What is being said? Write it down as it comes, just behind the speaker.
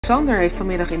Alexander heeft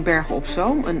vanmiddag in Bergen op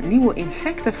Zoom een nieuwe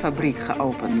insectenfabriek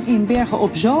geopend. In Bergen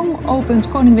op Zoom opent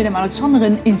koning Willem-Alexander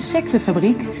een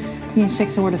insectenfabriek. Die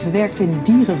insecten worden verwerkt in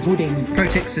dierenvoeding.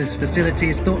 Protix's facility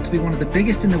is thought to be one of the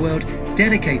biggest in the world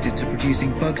dedicated to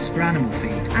producing bugs for animal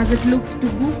feed. As it looks to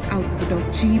boost output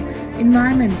of cheap,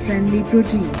 environment-friendly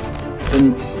protein.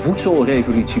 Een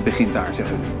voedselrevolutie begint daar,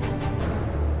 zeggen we.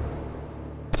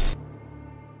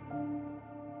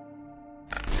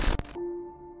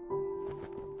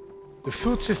 The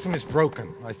food system is broken.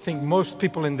 I think most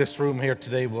people in this room here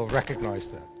today will recognize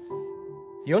that.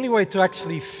 The only way to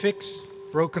actually fix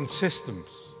broken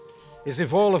systems is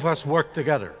if all of us work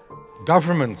together.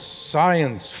 Governments,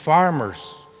 science,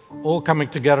 farmers, all coming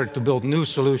together to build new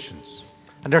solutions.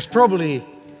 And there's probably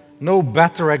no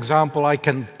better example I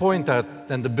can point at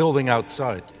than the building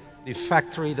outside. The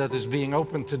factory that is being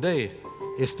opened today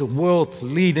is the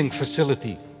world-leading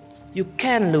facility. You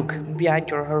can look behind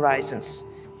your horizons.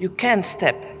 You can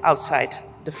step outside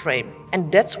the frame.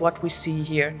 And that's what we see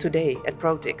here today at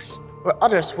Protix. Where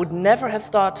others would never have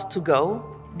thought to go,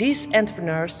 these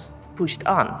entrepreneurs pushed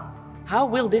on. How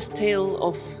will this tale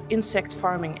of insect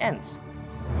farming end?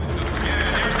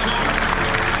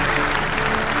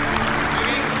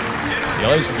 The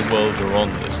eyes of the world are on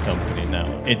this company now.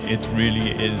 It really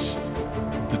is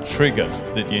the trigger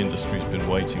that the industry's been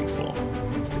waiting for.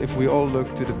 If we all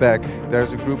look to the back,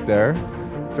 there's a group there,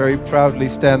 very proudly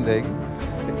standing.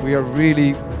 We are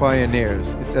really pioneers.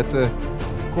 It's at the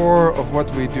core of what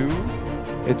we do.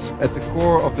 It's at the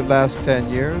core of the last 10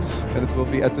 years, and it will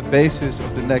be at the basis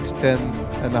of the next 10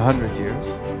 and 100 years.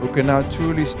 We can now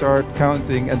truly start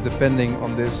counting and depending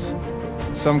on this.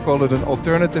 Some call it an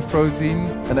alternative protein,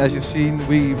 and as you've seen,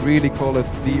 we really call it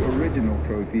the original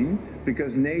protein,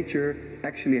 because nature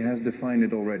actually has defined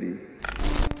it already.